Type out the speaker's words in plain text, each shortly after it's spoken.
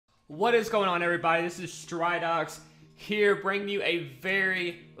What is going on, everybody? This is Stridox here, bringing you a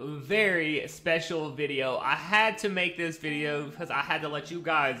very special video. I had to make this video because I had to let you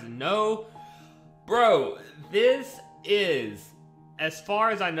guys know, bro, this is, as far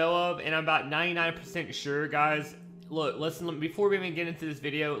as I know of, and I'm about 99% sure, guys. Look, listen, before we even get into this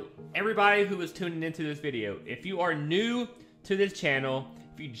video, everybody who is tuning into this video, if you are new to this channel,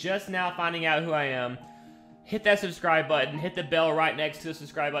 if you're just now finding out who I am, hit that subscribe button, hit the bell right next to the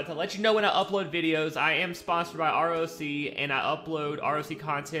subscribe button to let you know when I upload videos. I am sponsored by RoC, and I upload RoC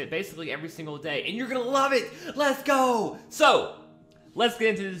content basically every single day, and you're gonna love it. Let's go. So, let's get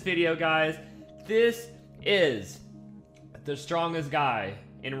into this video, guys. This is the strongest guy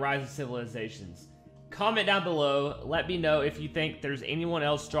in Rise of Civilizations. Comment down below, let me know if you think there's anyone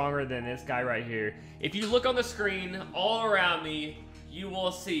else stronger than this guy right here. If you look on the screen all around me, you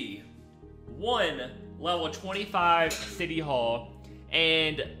will see one level 25 City Hall,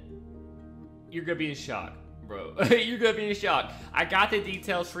 and you're gonna be in shock, bro. You're gonna be in shock. I got the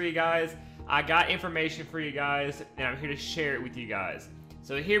details for you guys. I got information for you guys, and I'm here to share it with you guys.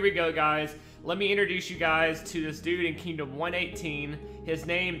 So here we go, guys. Let me introduce you guys to this dude in Kingdom 118. His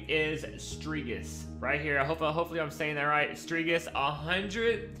name is Stridox, right here. Hopefully I'm saying that right. Stridox,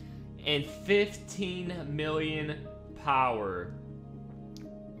 115 million power,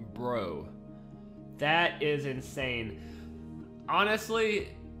 bro. That is insane. Honestly,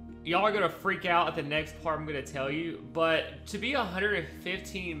 y'all are gonna freak out at the next part I'm gonna tell you, but to be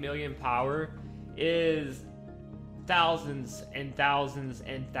 115 million power is thousands and thousands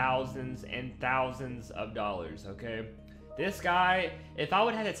and thousands and thousands of dollars, okay? This guy, if I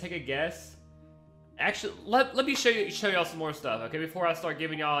would have to take a guess, actually, let me show y'all some more stuff, okay? Before I start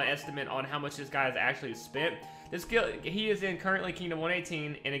giving y'all an estimate on how much this guy has actually spent. This guild, he is in currently Kingdom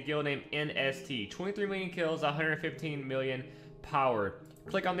 118 in a guild named NST. 23 million kills, 115 million power.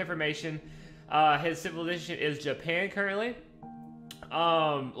 Click on the information. His civilization is Japan currently.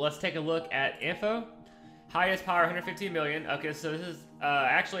 Let's take a look at info. Highest power, 115 million. Okay, so this is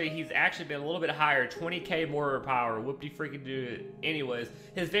he's actually been a little bit higher, 20k more power. Whoop-de freaking do it. Anyways,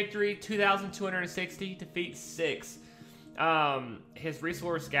 his victory, 2,260, defeat 6. His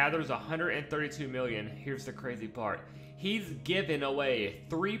resource gathers 132 million. Here's the crazy part. He's given away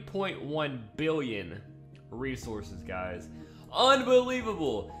 3.1 billion resources, guys.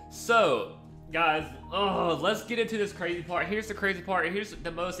 Unbelievable. So, guys, let's get into this crazy part. Here's the crazy part. Here's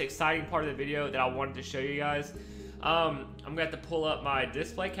the most exciting part of the video that I wanted to show you guys. I'm gonna have to pull up my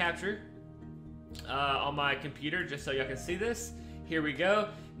display capture on my computer just so y'all can see this. Here we go.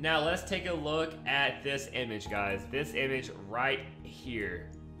 Now let's take a look at this image, guys. This image right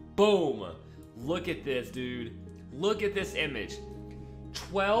here. Boom. Look at this, dude. Look at this image.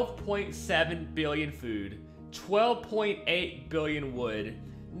 12.7 billion food, 12.8 billion wood,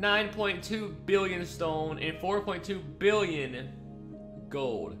 9.2 billion stone, and 4.2 billion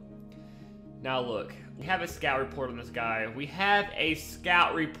gold. Now look, we have a scout report on this guy. We have a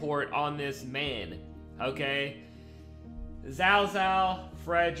scout report on this man, okay? Zhao,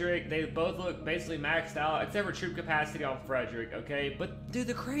 Frederick, they both look basically maxed out, except for troop capacity on Frederick, okay? But, dude,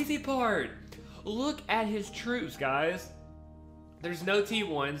 the crazy part, look at his troops, guys. There's no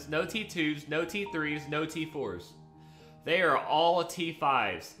T1s, no T2s, no T3s, no T4s. They are all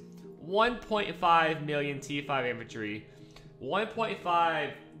T5s. 1.5 million T5 infantry,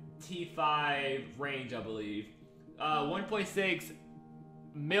 1.5 T5 range, I believe. 1.6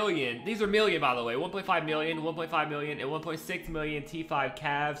 million, these are million by the way, 1.5 million, 1.5 million, and 1.6 million T5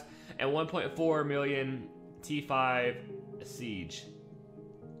 calves, and 1.4 million T5 siege.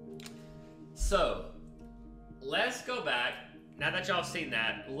 So, let's go back, now that y'all have seen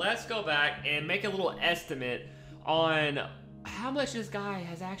that, let's go back and make a little estimate on how much this guy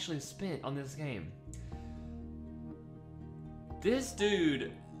has actually spent on this game. This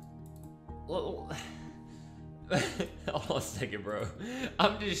dude, hold on a second, bro.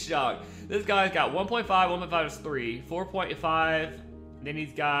 I'm just shocked. This guy's got 1.5, 1.5 is 3, 4.5, then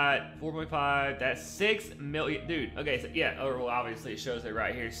he's got 4.5, that's 6 million, dude, okay, so yeah, well, obviously it shows it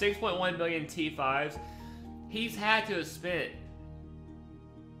right here, 6.1 million T5s. He's had to have spent,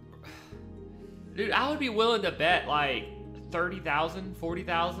 dude, I would be willing to bet like 30,000,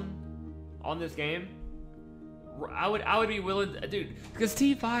 40,000 on this game. I would be willing to, dude, because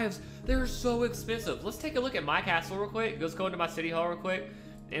T5s, they're so expensive. Let's take a look at my castle real quick. Let's go into my city hall real quick,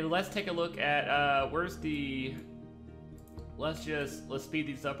 and let's take a look at where's the, let's speed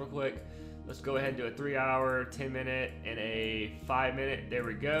these up real quick. Let's go ahead and do a 3-hour, 10-minute, and a 5-minute. There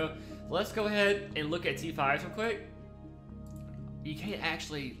we go. Let's go ahead and look at T5s real quick. You can't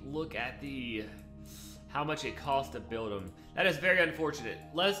actually look at the how much it costs to build them. That is very unfortunate.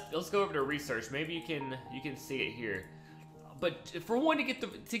 Let's go over to research. Maybe you can see it here. But for one, to get the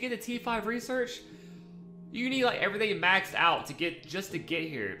T5 research, you need like everything maxed out to get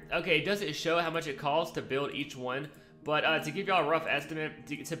here. Okay, it doesn't show how much it costs to build each one, but to give y'all a rough estimate,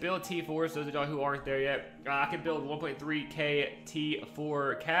 to build T4s, those of y'all who aren't there yet, I can build 1.3k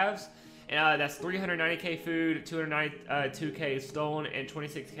T4 calves, and that's 390k food, 292k stone, and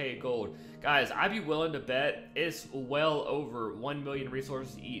 26k gold. Guys, I'd be willing to bet it's well over 1 million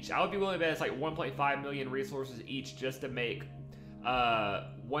resources each. I would be willing to bet it's like 1.5 million resources each just to make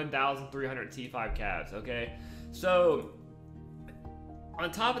 1,300 T5 calves, okay? So,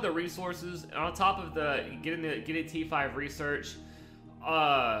 on top of the resources, and on top of the getting T5 research,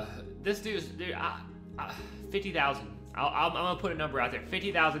 this dude, 50,000. I'm gonna put a number out there,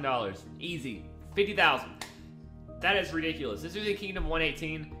 $50,000, easy, 50,000. That is ridiculous. This is in Kingdom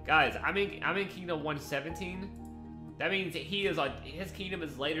 118, guys. I'm in Kingdom 117. That means his kingdom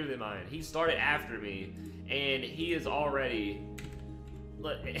is later than mine. He started after me, and he is already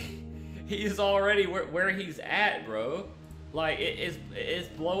where he's at, bro. Like it's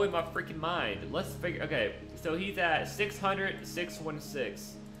blowing my freaking mind. Let's figure. Okay, so he's at 600,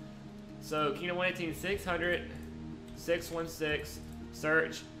 616. So Kingdom 118, 600, 616.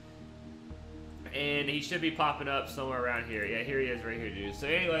 Search. And he should be popping up somewhere around here. Yeah, here he is right here, dude. So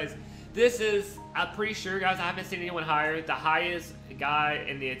anyways, this is, I'm pretty sure, guys, I haven't seen anyone higher. The highest guy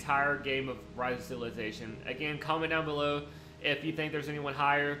in the entire game of Rise of Civilization. Again, comment down below if you think there's anyone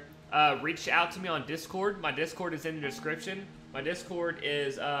higher. Reach out to me on Discord. My Discord is in the description. My Discord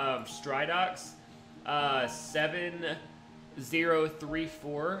is Stridox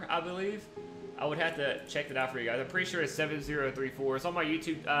 7034, I believe. I would have to check that out for you guys. I'm pretty sure it's 7034. It's on my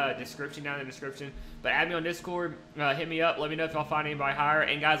YouTube description, down in the description. But add me on Discord, hit me up, let me know if y'all find anybody higher.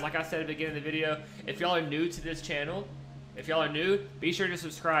 And guys, like I said at the beginning of the video, if y'all are new to this channel, be sure to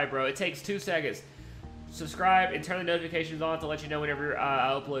subscribe, bro. It takes 2 seconds. Subscribe and turn the notifications on to let you know whenever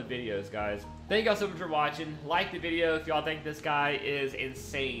I upload videos, guys. Thank y'all so much for watching. Like the video if y'all think this guy is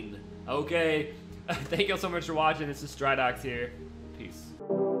insane. Okay? Thank y'all so much for watching. This is Stridox here. Peace.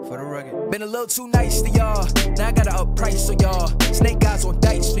 For the rugged. Been a little too nice to y'all. Now I gotta up price for y'all. Snake eyes on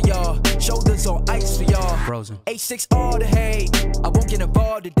dice for y'all. Shoulders on ice for y'all. Frozen. A6 all the hate. I won't get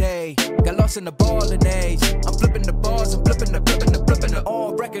involved today. Got lost in the ballin' age. I'm flipping the bars. I'm flipping the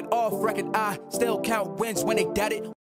all record, off record. I still count wins when they doubt it.